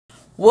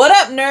What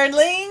up,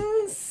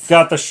 nerdlings?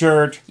 Got the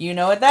shirt. You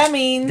know what that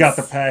means. Got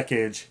the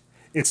package.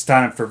 It's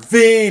time for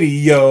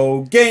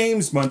Video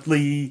Games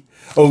Monthly.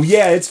 Oh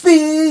yeah, it's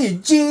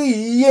VGM.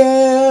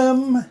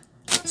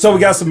 So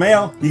we got some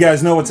mail. You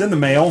guys know what's in the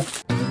mail.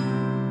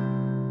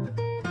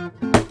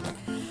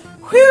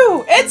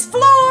 Whew, it's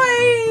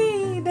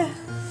Floyd!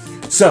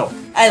 So,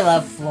 I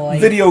love Floyd.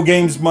 Video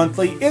Games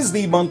Monthly is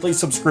the monthly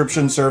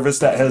subscription service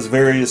that has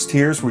various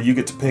tiers where you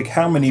get to pick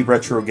how many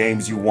retro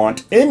games you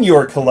want in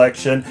your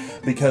collection.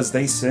 Because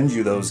they send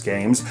you those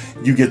games,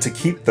 you get to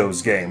keep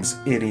those games.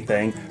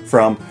 Anything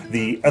from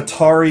the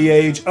Atari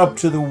age up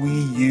to the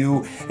Wii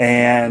U,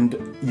 and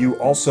you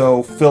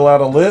also fill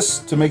out a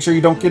list to make sure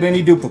you don't get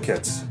any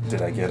duplicates.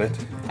 Did I get it?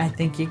 I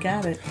think you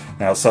got it.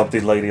 Now,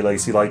 something Lady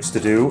Lacey likes to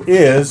do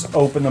is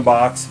open the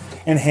box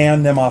and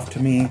hand them off to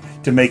me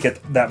to make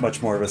it that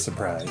much more of a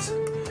surprise.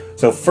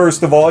 So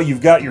first of all,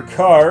 you've got your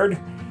card.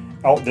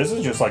 Oh, this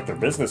is just like their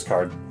business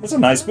card. It's a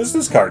nice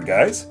business card,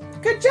 guys.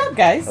 Good job,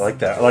 guys. I like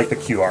that. I like the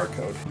QR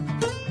code.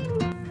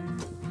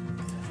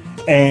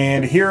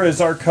 And here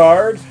is our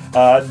card.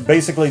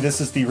 Basically,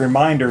 this is the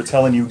reminder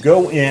telling you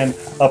go in,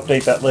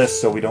 update that list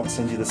so we don't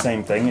send you the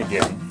same thing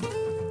again.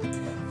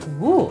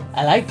 Ooh,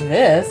 I like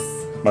this.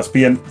 Must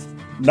be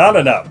not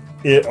enough.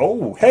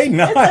 Oh, hey,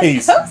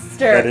 nice. It's a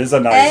coaster. That is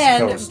a nice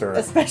coaster.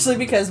 Especially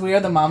because we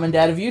are the mom and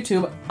dad of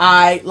YouTube.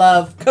 I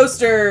love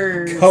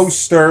coasters.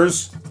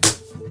 Coasters.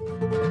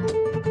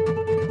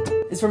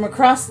 It's from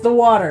across the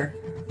water.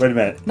 Wait a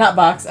minute. Not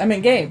box, I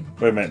meant game.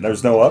 Wait a minute.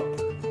 There's no up?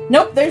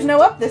 Nope, there's no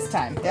up this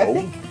time. I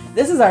think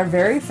this is our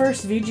very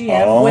first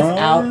VGM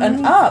without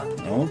an up.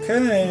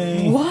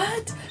 Okay.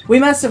 What? We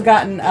must have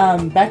gotten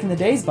back in the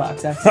days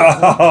box after.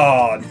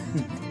 Oh,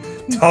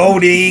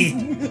 Toady.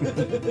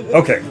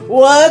 Okay.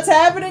 What's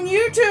happening,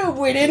 YouTube?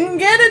 We didn't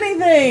get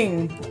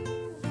anything.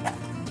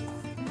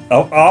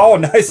 Oh,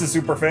 nice. The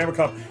Super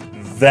Famicom.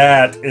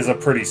 That is a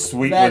pretty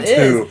sweet one,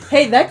 too.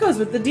 Hey, that goes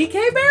with the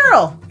DK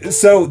barrel.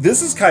 So,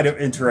 this is kind of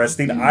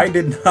interesting. I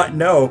did not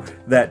know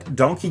that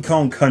Donkey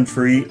Kong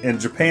Country in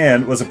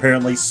Japan was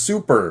apparently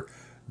Super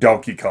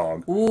Donkey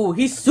Kong. Ooh,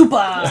 he's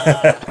super.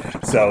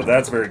 So,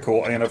 that's very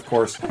cool. And, of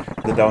course,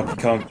 the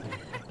Donkey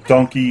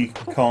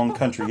Kong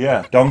Country,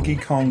 yeah. Donkey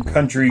Kong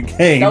Country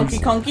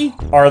games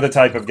are the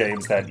type of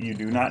games that you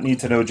do not need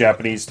to know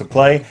Japanese to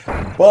play,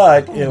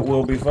 but it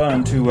will be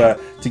fun to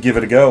give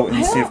it a go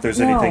and see if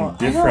there's anything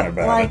different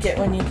about it. I don't like it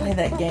when you play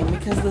that game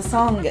because the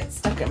song gets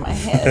stuck in my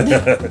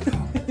head.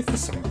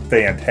 Some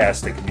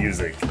fantastic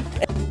music.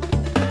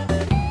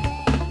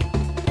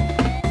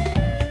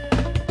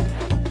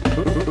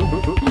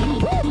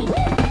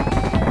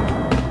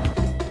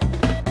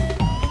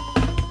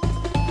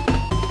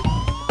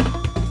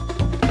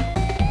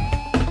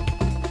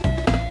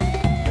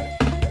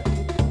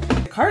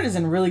 Card is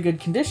in really good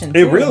condition, too.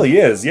 It really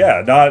is,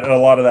 yeah. Not a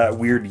lot of that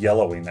weird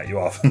yellowing that you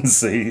often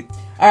see.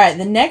 All right,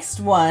 the next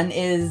one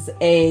is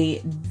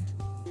a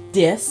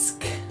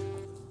disc.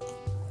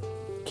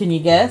 Can you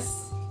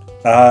guess?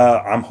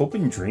 I'm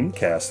hoping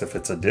Dreamcast if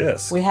it's a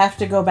disc. We have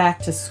to go back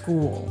to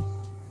school.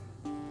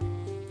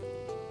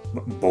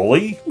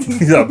 Bully?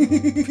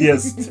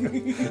 PS2.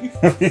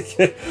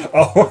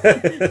 Oh,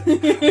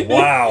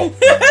 wow.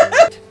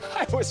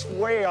 I was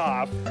way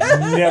off.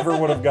 Never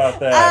would have got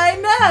that. I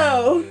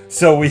know.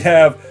 So we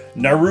have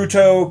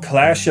Naruto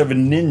Clash of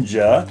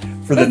Ninja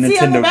for the Nintendo see,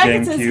 on the back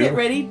GameCube. It says, get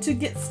ready to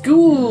get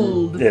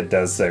schooled. It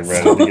does say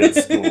ready to get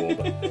schooled.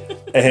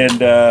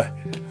 And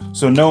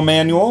so no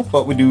manual,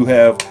 but we do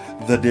have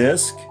the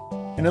disc,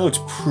 and it looks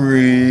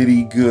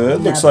pretty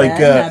good. Looks like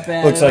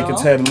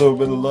it's had a little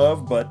bit of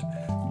love, but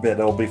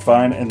it'll be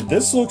fine. And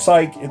this looks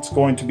like it's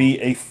going to be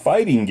a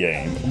fighting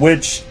game,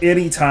 which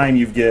anytime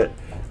you get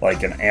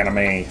like an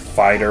anime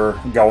fighter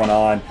going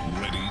on,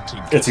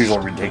 it's usually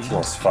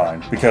ridiculous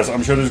fun. Because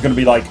I'm sure there's going to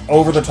be like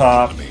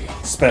over-the-top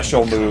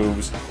special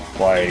moves.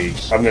 Like,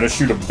 I'm going to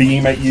shoot a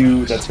beam at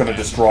you that's going to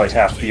destroy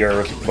half the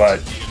earth,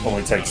 but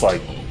only takes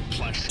like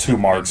 2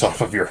 marks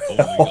off of your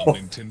health.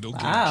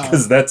 Wow.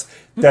 Because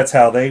that's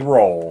how they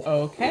roll.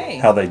 Okay.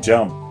 How they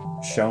jump.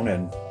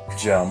 Shonen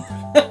jump.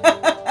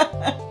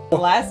 The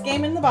last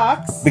game in the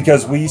box.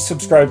 Because we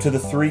subscribe to the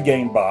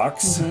 3-game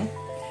box.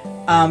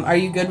 Are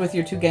you good with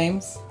your 2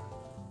 games?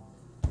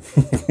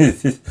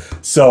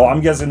 So I'm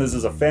guessing this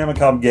is a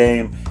Famicom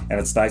game, and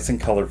it's nice and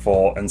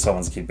colorful, and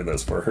someone's keeping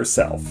this for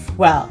herself.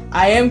 Well,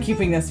 I am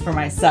keeping this for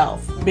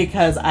myself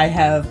because I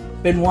have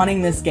been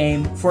wanting this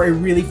game for a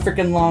really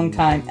freaking long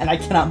time, and I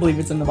cannot believe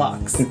it's in the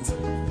box.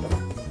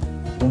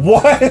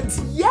 What?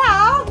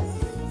 Yeah!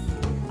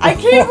 I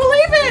can't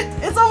believe it!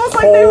 It's almost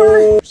like they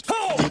were...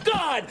 Oh,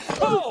 God!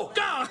 Oh,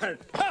 God!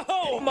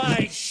 Oh,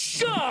 my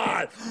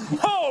God!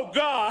 Oh,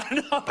 God!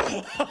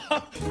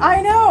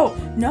 I know!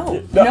 No!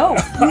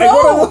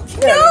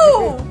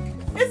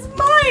 It's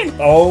mine!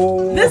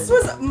 Oh! This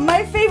was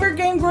my favorite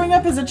game growing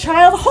up as a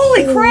child.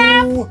 Holy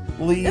crap!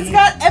 It's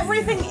got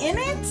everything in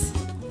it?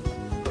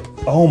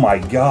 Oh my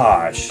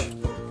gosh.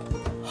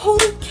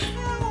 Holy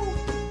cow!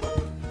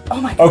 Oh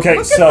my god. Okay,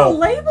 Look at the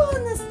label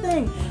in this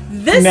thing!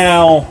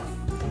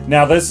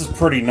 Now, this is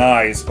pretty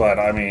nice, but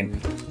I mean,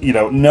 you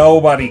know,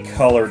 nobody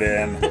colored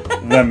in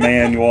the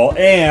manual,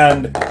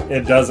 and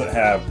it doesn't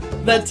have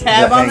the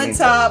tab on the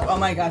top. Oh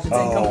my gosh, it's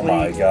incomplete. Oh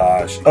my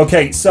gosh.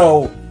 Okay,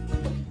 so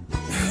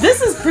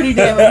this is pretty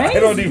damn amazing. I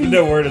don't even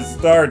know where to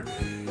start.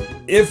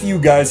 If you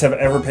guys have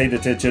ever paid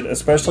attention,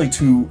 especially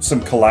to some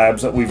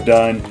collabs that we've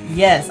done.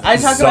 Yes, I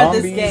talk about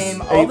this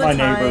game all the time.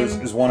 My Neighbors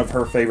is one of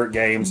her favorite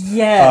games.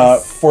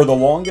 Yes. For the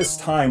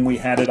longest time, we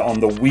had it on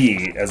the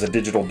Wii as a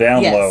digital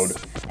download.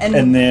 Yes.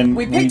 And then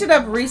we picked it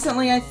up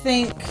recently, I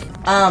think,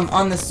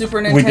 on the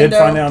Super Nintendo. We did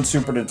find it on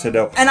Super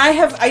Nintendo. And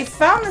I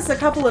found this a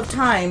couple of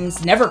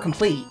times, never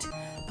complete.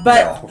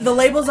 But the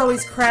label's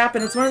always crap,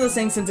 and it's one of those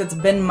things, since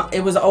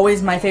it was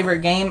always my favorite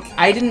game,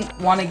 I didn't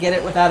want to get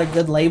it without a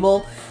good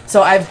label.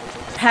 So I've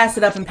passed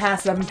it up and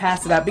passed it up and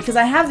passed it up because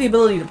I have the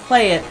ability to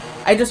play it.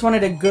 I just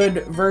wanted a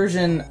good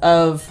version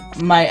of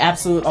my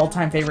absolute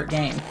all-time favorite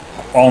game.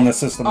 On the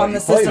system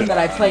that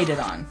I played it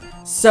on.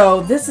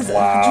 So this is...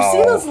 Wow. Did you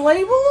see this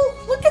label?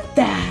 Look at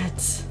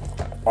that.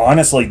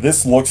 Honestly,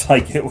 this looks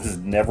like it was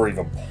never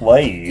even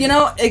played. You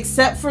know,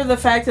 except for the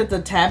fact that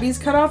the tabby's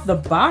cut off, the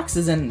box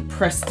is in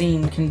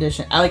pristine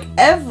condition. Like,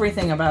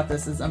 everything about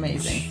this is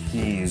amazing.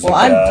 Jeez,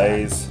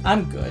 guys.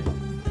 I'm good.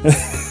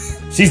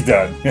 She's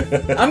done.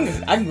 I'm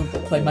gonna go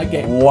play my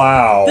game.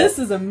 Wow. This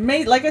is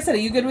amazing. Like I said, are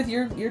you good with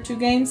your 2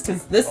 games?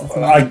 Because this is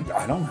mine.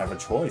 I don't have a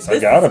choice. I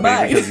gotta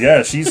be, because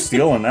yeah, she's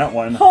stealing that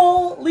one.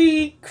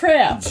 Holy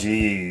crap.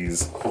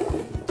 Jeez.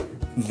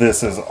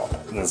 This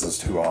is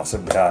too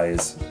awesome,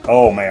 guys.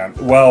 Oh man.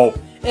 Well,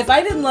 if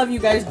I didn't love you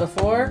guys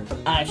before,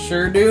 I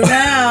sure do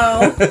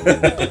now.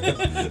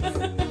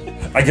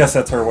 I guess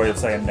that's her way of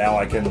saying now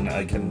I can,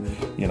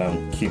 you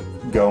know, keep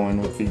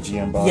going with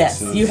VGM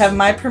boxes. Yes, you have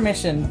my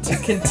permission to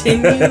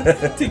continue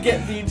to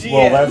get VGM.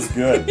 Well, that's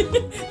good.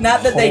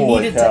 Not that they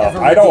needed to ever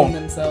redeem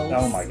themselves.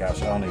 Oh my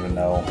gosh, I don't even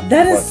know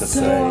that what is to so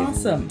say.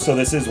 Awesome. So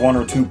this is 1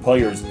 or 2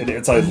 players.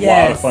 It's a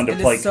lot of fun to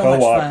play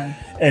co-op.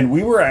 And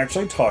we were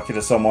actually talking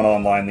to someone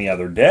online the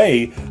other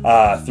day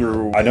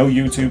through, I know,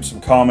 YouTube,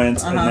 some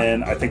comments, and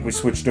then I think we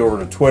switched over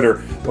to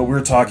Twitter, but we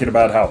were talking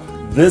about how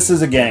this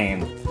is a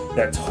game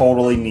that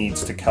totally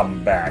needs to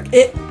come back.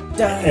 It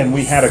does. And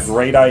we had a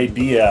great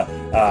idea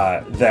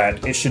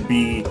that it should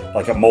be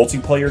like a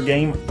multiplayer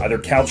game, either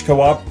couch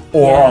co-op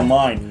or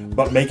online.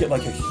 But make it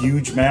like a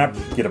huge map,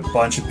 get a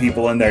bunch of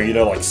people in there, you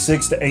know, like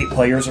 6 to 8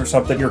 players or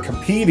something. You're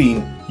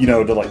competing, you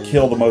know, to like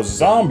kill the most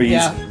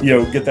zombies, you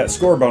know, get that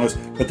score bonus.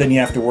 But then you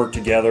have to work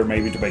together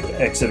maybe to make the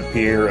exit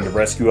appear and to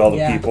rescue all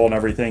the people and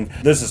everything.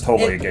 This is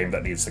totally a game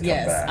that needs to come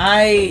back.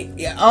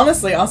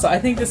 Honestly, also, I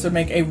think this would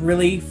make a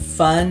really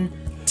fun,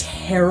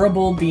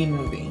 terrible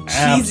B-movie.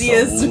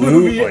 Cheesiest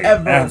movie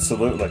ever.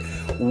 Absolutely.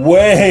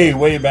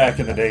 Way back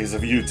in the days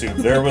of YouTube,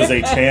 there was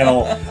a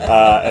channel,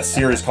 a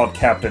series called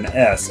Captain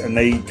S, and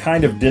they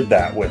kind of did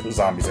that with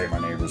Zombies Ate My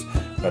Neighbors.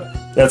 But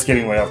that's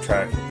getting way off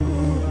track.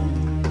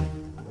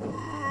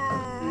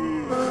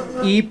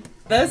 Eep.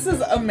 This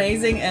is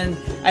amazing, and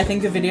I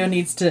think the video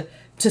needs to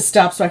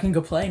stop so I can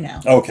go play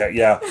now. Okay,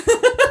 yeah.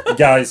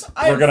 Guys,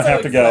 we're going to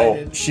have to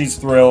excited. go. She's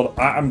thrilled.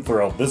 I'm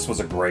thrilled. This was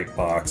a great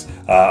box.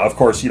 Of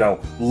course, you know,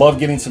 love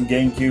getting some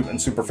GameCube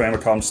and Super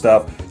Famicom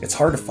stuff. It's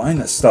hard to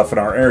find this stuff in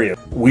our area.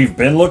 We've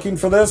been looking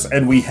for this,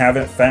 and we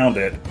haven't found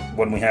it.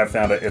 When we have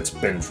found it, it's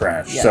been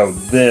trashed. Yes. So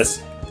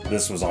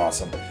this was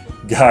awesome.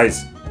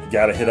 Guys, you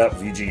got to hit up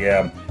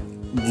VGM.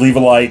 Leave a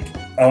like.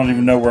 I don't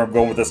even know where I'm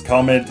going with this.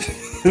 Comment.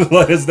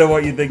 Let us know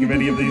what you think of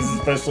any of these,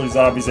 especially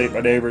Zombies Ate My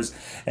Neighbors.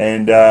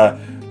 And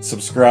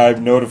subscribe,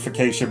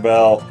 notification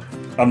bell.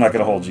 I'm not going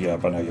to hold you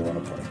up. I know you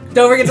want to play.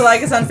 Don't forget to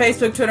like us on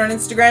Facebook, Twitter, and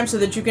Instagram so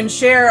that you can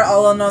share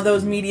all of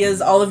those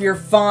medias, all of your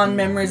fond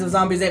memories of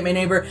Zombies Ate My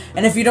Neighbor.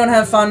 And if you don't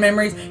have fond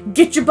memories,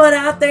 get your butt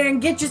out there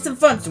and get you some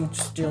fun. Don't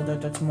steal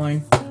that. That's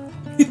mine.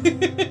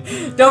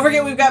 Don't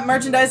forget, we've got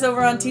merchandise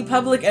over on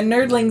TeePublic and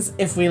Nerdlings.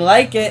 If we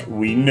like it,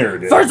 we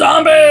nerd it. For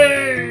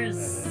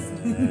zombies!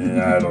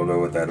 I don't know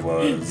what that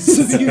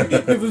was.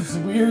 It was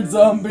weird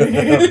zombie.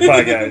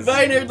 Bye, guys.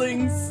 Bye,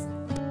 Nerdlings.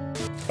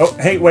 Oh,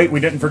 hey, wait, we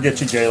didn't forget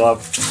you,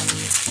 J-Love.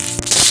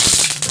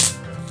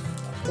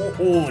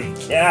 Holy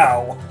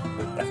cow.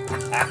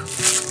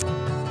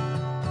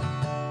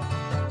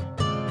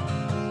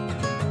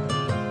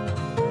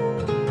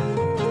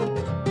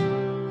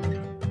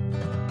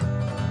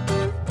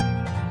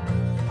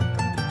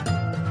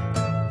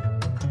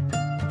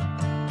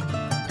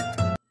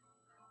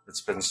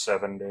 It's been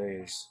 7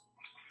 days.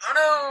 Oh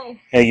no!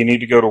 Hey, you need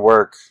to go to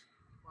work.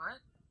 What?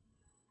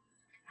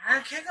 I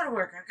can't go to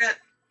work. I've got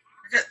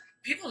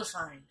people to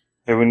find.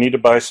 Hey, we need to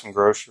buy some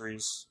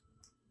groceries.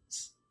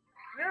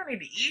 We don't need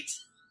to eat.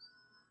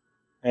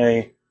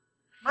 Hey.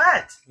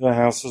 What? The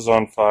house is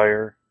on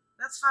fire.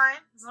 That's fine,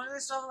 as long as they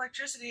still have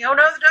electricity. Oh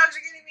no, the dogs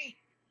are getting me!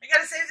 I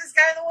gotta save this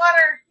guy in the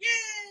water!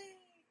 Yay!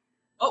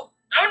 Oh,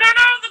 no,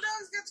 the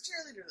dogs got the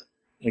cheerleader.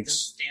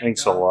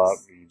 Thanks a lot,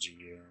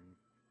 VGM.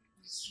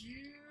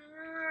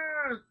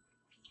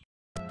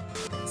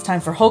 It's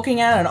time for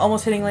hulking out and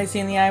almost hitting Lacey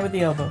in the eye with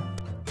the elbow.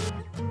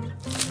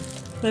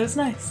 That was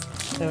nice.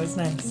 That was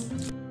nice.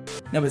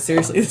 No, but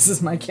seriously, this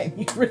is my game.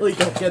 You really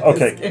don't get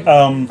Okay. this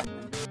game.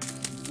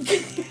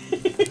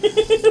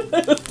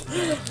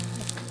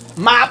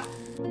 Mop.